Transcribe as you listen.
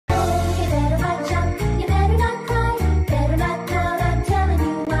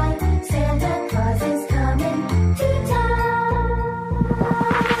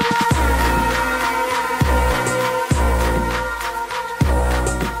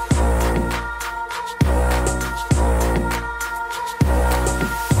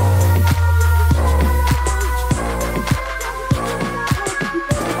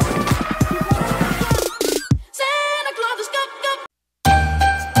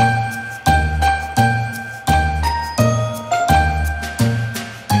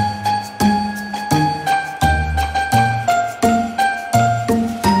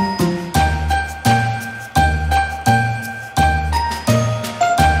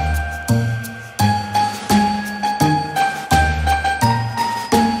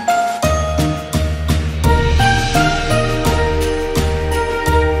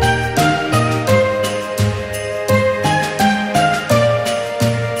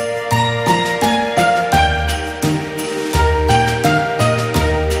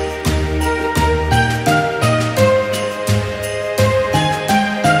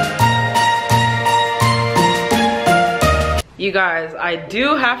you guys, I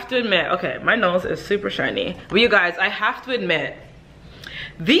do have to admit, okay, my nose is super shiny. But you guys, I have to admit,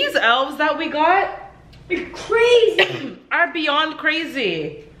 these elves that we got are crazy. Are beyond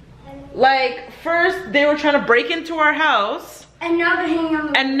crazy. Like, first they were trying to break into our house. And now they're hanging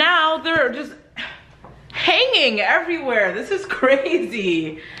on. And now they're just hanging everywhere. This is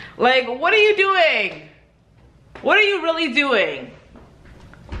crazy. Like, what are you doing? What are you really doing?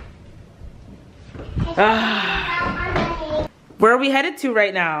 Where are we headed to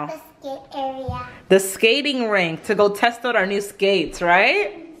right now? The skate area. The skating rink to go test out our new skates,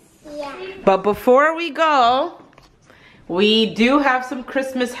 right? Yeah. But before we go, we do have some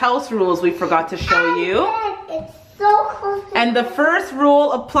Christmas house rules we forgot to show you. It's so close. And the first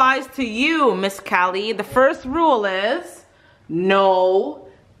rule applies to you, Miss Callie. The first rule is no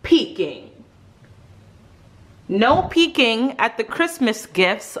peeking. No peeking at the Christmas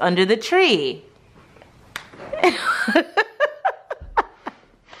gifts under the tree.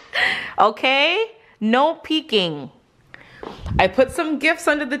 Okay? No peeking. I put some gifts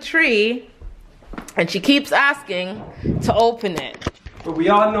under the tree and she keeps asking to open it. But we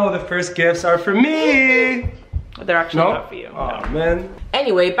all know the first gifts are for me. They're actually not for you. Oh, no. Man.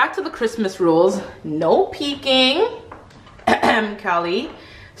 Anyway, back to the Christmas rules. No peeking. Callie.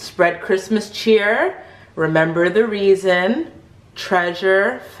 Spread Christmas cheer. Remember the reason.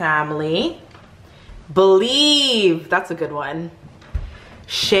 Treasure family. Believe. That's a good one.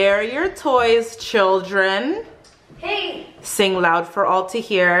 Share your toys, children. Hey. Sing loud for all to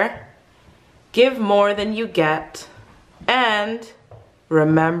hear. Give more than you get. And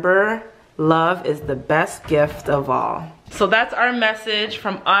remember, love is the best gift of all. So that's our message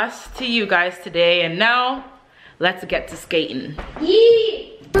from us to you guys today. And now, let's get to skating.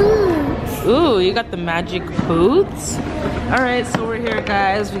 Yee. Ooh, you got the magic boots. All right, so we're here,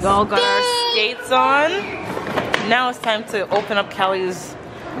 guys. We all got our skates on. Now it's time to open up Callie's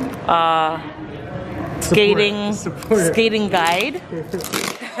skating guide.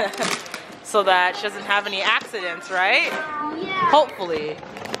 So that she doesn't have any accidents, right? Yeah. Hopefully.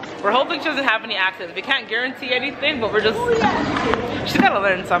 We're hoping she doesn't have any accidents. We can't guarantee anything, but we're just, she's gotta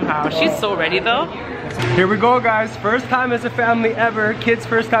learn somehow. She's so ready though. Here we go, guys. First time as a family ever. Kids'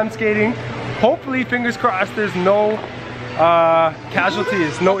 first time skating. Hopefully, fingers crossed, there's no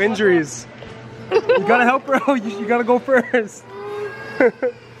casualties, no injuries. You gotta help, bro. You gotta go first.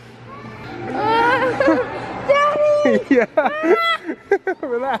 Daddy! Yeah.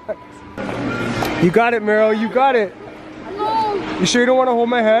 Relax. You got it, Meryl. You got it. No. You sure you don't want to hold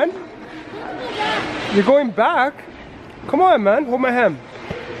my hand? You're going back? Come on, man. Hold my hand.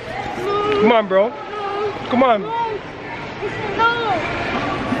 Come on, bro. Come on. No.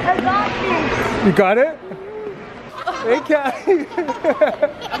 I got this. You got it? Hey, Callie.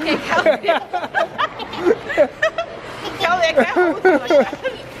 Okay, Callie. Callie, I can't hold you like that.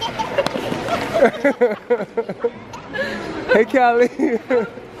 Hey, Callie.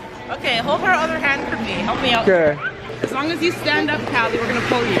 Okay, hold her other hand for me. Help me out. Okay. As long as you stand up, Callie, we're gonna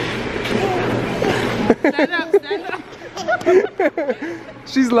pull you. Stand up, stand up.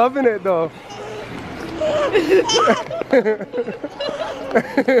 She's loving it though.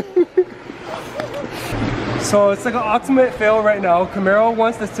 So it's like an ultimate fail right now. Camaro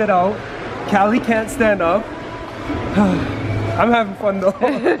wants to sit out. Callie can't stand up. I'm having fun though.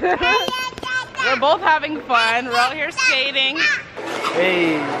 We're both having fun. We're out here skating.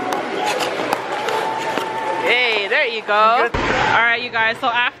 Hey. Hey, there you go. Alright, you guys, so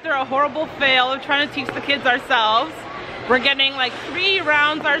after a horrible fail of trying to teach the kids ourselves, we're getting like 3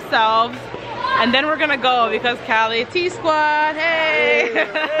 rounds ourselves, and then we're gonna go because Callie, T-Squad, hey!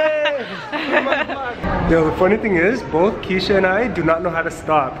 Yo, the funny thing is, both Keshia and I do not know how to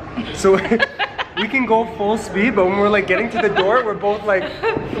stop. So we can go full speed, but when we're like getting to the door, we're both like,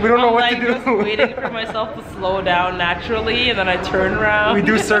 we don't know what to do. I'm just waiting for myself to slow down naturally, and then I turn around. We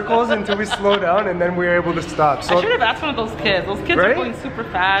do circles until we slow down, and then we're able to stop. So I should have asked one of those kids. Those kids are going super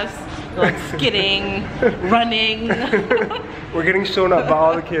fast. They're like skidding, running. We're getting shown up by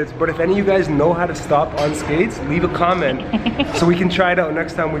all the kids. But if any of you guys know how to stop on skates, leave a comment so we can try it out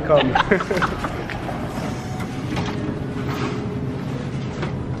next time we come.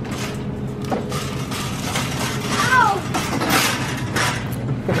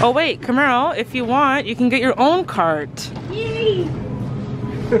 Oh wait, Camaro, if you want, you can get your own cart. Yay.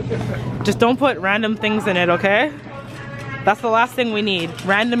 Just don't put random things in it, okay? That's the last thing we need.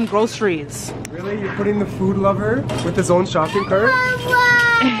 Random groceries. Really? You're putting the food lover with his own shopping cart?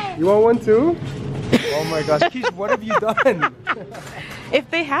 You want one too? Oh my gosh, Keish, what have you done? If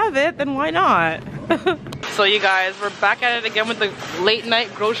they have it, then why not? So you guys, we're back at it again with the late night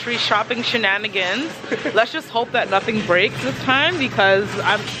grocery shopping shenanigans. Let's just hope that nothing breaks this time because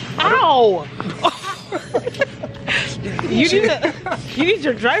ow! You need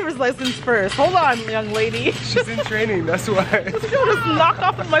your driver's license first. Hold on, young lady. She's in training, that's why. This girl just knocked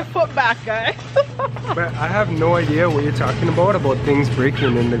off of my foot back, guy. But I have no idea what you're talking about things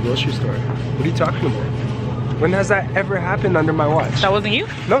breaking in the grocery store. What are you talking about? When has that ever happened under my watch? That wasn't you?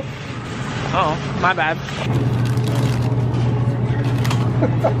 No. Oh, my bad.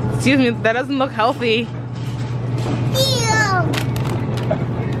 Excuse me, that doesn't look healthy. Ew.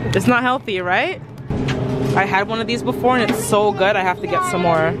 It's not healthy, right? I had one of these before and it's so good, I have to get some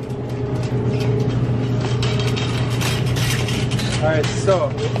more. Alright, so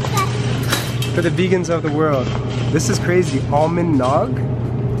for the vegans of the world, this is crazy. Almond nog?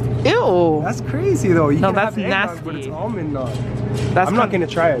 Ew. That's crazy though. You No, can that's have nasty. eggnog, but it's almond nog. That's I'm not gonna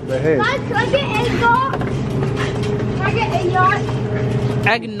try it, but hey. Can I get eggnog? Can I get eggnog?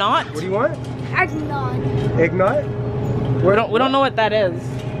 Eggnog? What do you want? Eggnog. Eggnog? We don't know what that is.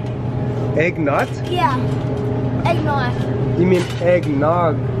 Eggnog? Yeah. Eggnog. You mean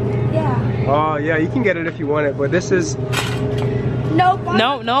eggnog? Yeah. Oh yeah, you can get it if you want it, but this is... Nope.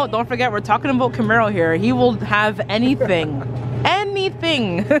 No, don't forget, we're talking about Camaro here. He will have anything.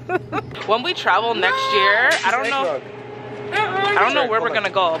 Anything. When we travel next year, I don't know where we're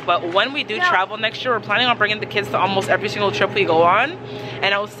gonna go, but when we do travel next year, we're planning on bringing the kids to almost every single trip we go on.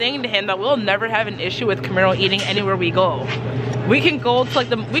 And I was saying to him that we'll never have an issue with Camaro eating anywhere we go. We can go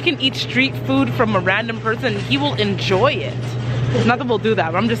to we can eat street food from a random person. He will enjoy it. Not that we'll do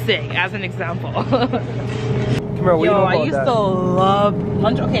that, but I'm just saying as an example. Camaro, what do you know I about used that? to love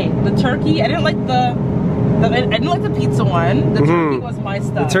lunch. Okay, the turkey. I didn't like the pizza one. The turkey was my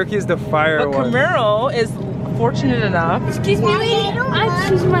stuff. The turkey is the fire But one. Camaro is fortunate enough. Excuse me, lady. I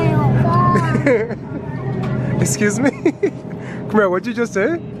choose my own. Excuse me? Camaro, what'd you just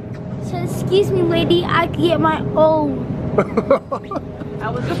say? So excuse me, lady. I can get my own. I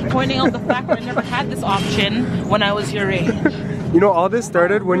was just pointing out the fact that I never had this option when I was your age. You know, all this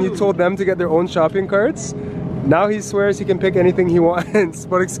started when you told them to get their own shopping carts. Now he swears he can pick anything he wants.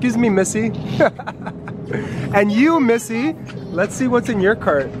 But excuse me, Missy. And you, Missy, let's see what's in your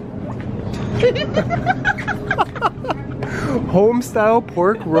cart. Home style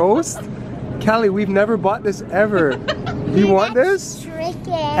pork roast? Callie, we've never bought this ever. You want this?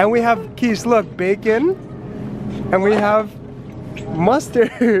 And we have, Keish, look, bacon. And we have mustard.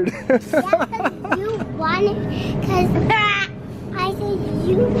 Yeah, you want it because I said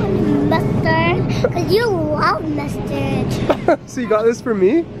you want mustard because you love mustard. So you got this for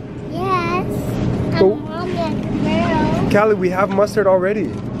me? Yes. Oh. I'm Mommy and Camaro. Callie, we have mustard already.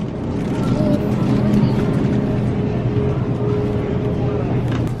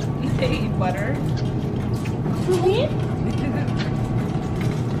 Hey, butter.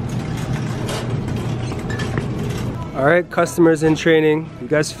 Alright, customers in training. You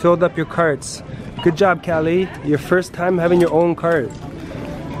guys filled up your carts. Good job, Callie. Your first time having your own cart.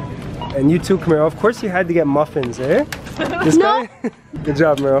 And you too, Camaro. Of course you had to get muffins, eh? This guy? Good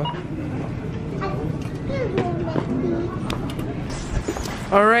job, Meryl.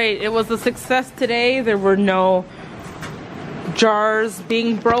 Alright, it was a success today. There were no jars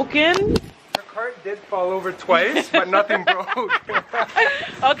being broken. The cart did fall over twice, but nothing broke.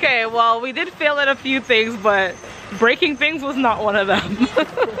 Okay, well, we did fail at a few things, but breaking things was not one of them.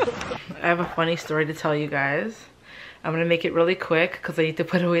 I have a funny story to tell you guys. I'm gonna make it really quick because I need to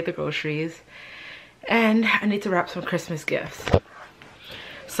put away the groceries and I need to wrap some Christmas gifts.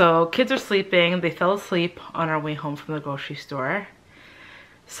 So kids are sleeping. They fell asleep on our way home from the grocery store.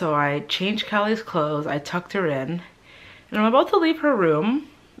 So I changed Callie's clothes, I tucked her in, and I'm about to leave her room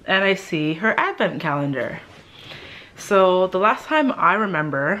and I see her advent calendar. So the last time I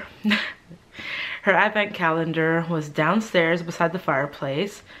remember, her advent calendar was downstairs beside the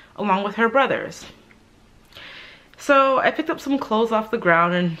fireplace along with her brother's. So I picked up some clothes off the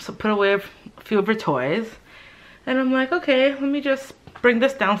ground and put away a few of her toys. And I'm like, okay, let me just bring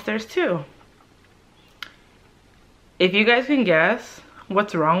this downstairs too. If you guys can guess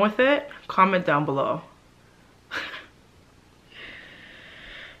what's wrong with it, comment down below.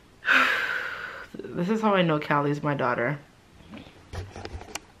 This is how I know Callie's my daughter.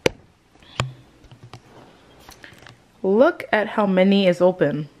 Look at how many is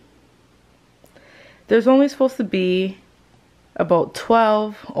open. There's only supposed to be about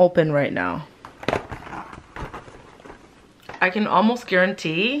 12 open right now. I can almost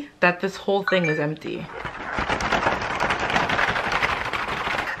guarantee that this whole thing is empty.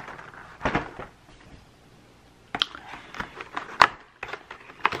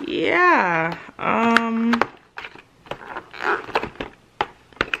 Yeah, How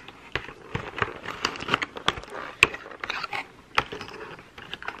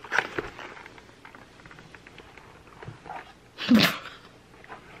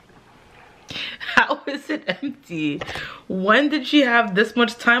is it empty? When did she have this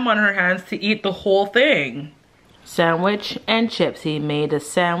much time on her hands to eat the whole thing? Sandwich and chips. He made a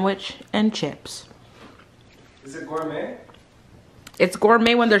sandwich and chips. Is it gourmet? It's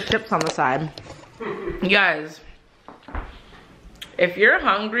gourmet when there's chips on the side. You guys, if you're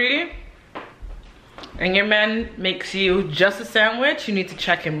hungry and your man makes you just a sandwich, you need to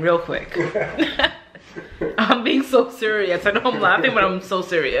check him real quick. I'm being so serious. I know I'm laughing, but I'm so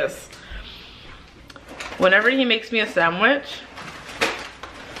serious. Whenever he makes me a sandwich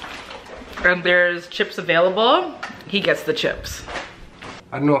and there's chips available, he gets the chips.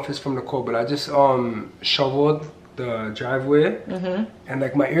 I don't know if it's from the cold, but I just shoveled the driveway and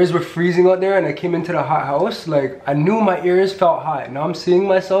like my ears were freezing out there, and I came into the hot house. Like I knew my ears felt hot. Now I'm seeing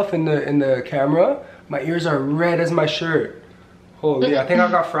myself in the camera. My ears are red as my shirt. Holy, I think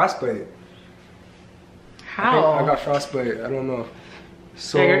I got frostbite. How? I got frostbite. I don't know.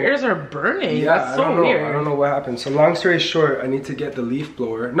 So yeah, your ears are burning. Yeah, that's so weird. I don't know what happened. So long story short, I need to get the leaf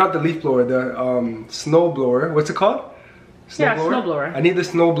blower. Not the leaf blower, the snow blower. What's it called? Yeah, snow blower. I need the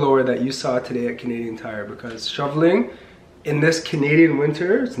snow blower that you saw today at Canadian Tire, because shoveling in this Canadian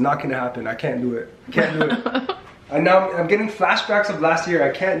winter, it's not gonna happen. I can't do it. Can't do it. And now I'm getting flashbacks of last year.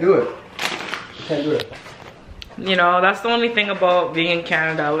 I can't do it. I can't do it. You know, that's the only thing about being in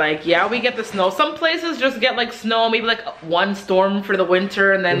Canada. Like, yeah, we get the snow. Some places just get like snow, maybe like one storm for the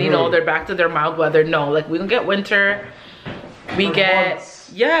winter, and then you know they're back to their mild weather. No, like we don't get winter. We get months.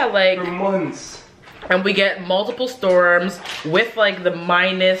 Yeah, like for months. And we get multiple storms with like the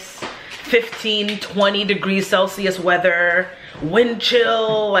minus 15, 20 degrees Celsius weather, wind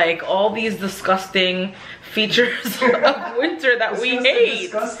chill, like all these disgusting features of winter that we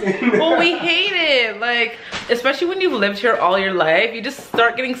hate. Well, we hate it. Like, especially when you've lived here all your life, you just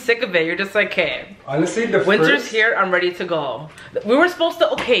start getting sick of it. You're just like, okay, honestly, the winter's here, I'm ready to go. We were supposed to,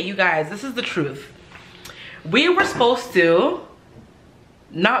 okay, you guys, this is the truth. We were supposed to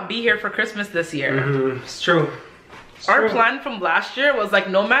not be here for Christmas this year. It's true. Our plan from last year was like,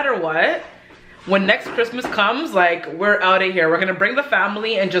 no matter what, when next Christmas comes, like, we're out of here. We're gonna bring the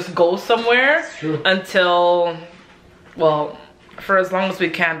family and just go somewhere until, well, for as long as we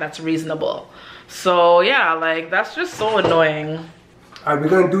can, that's reasonable. So yeah, like, that's just so annoying. All right, we're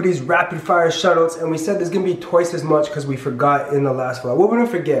gonna do these rapid fire shoutouts, and we said there's gonna be twice as much because we forgot in the last vlog. Well, we didn't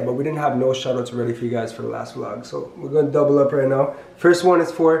forget, but we didn't have no shoutouts ready for you guys for the last vlog. So we're gonna double up right now. First one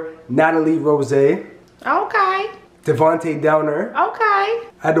is for Natalie Rose. Okay. Devontae Downer. Okay.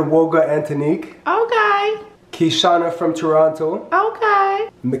 Adewoga Antonique. Okay. Keshia from Toronto. Okay.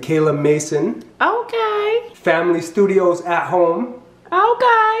 Michaela Mason. Okay. Family Studios at Home.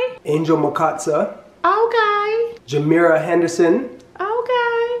 Okay. Angel Makatsa. Okay. Jamira Henderson.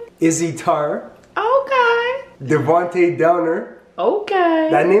 Okay. Izzy Tar. Okay. Devontae Downer. Okay.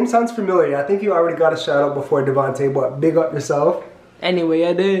 That name sounds familiar. I think you already got a shout out before, Devontae, but big up yourself. Anyway,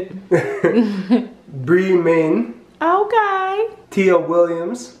 I did. Bree Main. Okay. Tia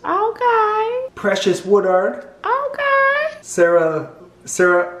Williams. Okay. Precious Woodard. Okay. Sarah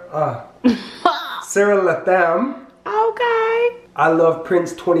Latham. Okay. I Love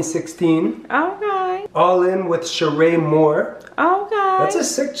Prince 2016. Okay. All In with Sheree Moore. Okay. That's a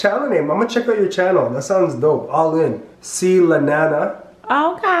sick channel name. I'm gonna check out your channel. That sounds dope. All In. C. Lanana.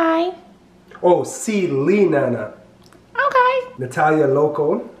 Okay. Oh, C. Lee Nana. Okay. Natalia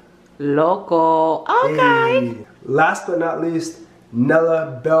Loco. Loco. Okay. Hey. Last but not least,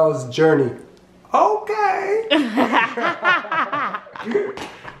 Nella Bell's Journey. Okay.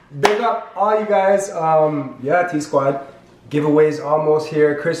 Big up all you guys. Yeah, T-Squad. Giveaways almost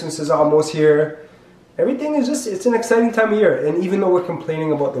here. Christmas is almost here. Everything is just, it's an exciting time of year. And even though we're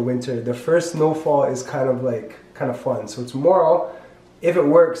complaining about the winter, the first snowfall is kind of fun. So tomorrow, if it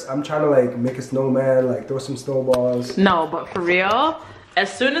works, I'm trying to like make a snowman, like throw some snowballs. No, but for real,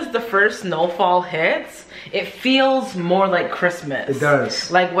 as soon as the first snowfall hits, it feels more like Christmas. It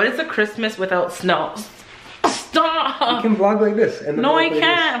does. Like, what is a Christmas without snow? Stop! You can vlog like this. And no, I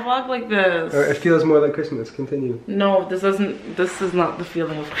can't vlog like this. Or it feels more like Christmas. Continue. No, this is not the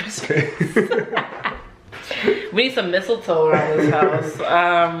feeling of Christmas. We need some mistletoe around this house.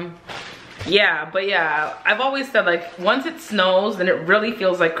 Yeah, but yeah, I've always said like once it snows, then it really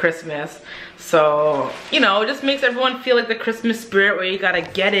feels like Christmas. So, you know, it just makes everyone feel like the Christmas spirit where you gotta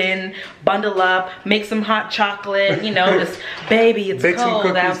get in, bundle up, make some hot chocolate, you know, just baby, it's Bake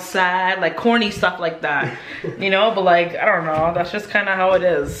cold outside, like corny stuff like that. You know, but like, I don't know, that's just kind of how it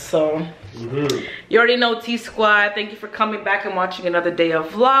is. So, you already know T-Squad. Thank you for coming back and watching another day of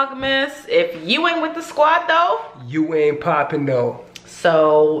Vlogmas. If you ain't with the squad though, you ain't popping though.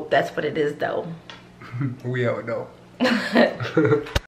 So that's what it is though. We all know.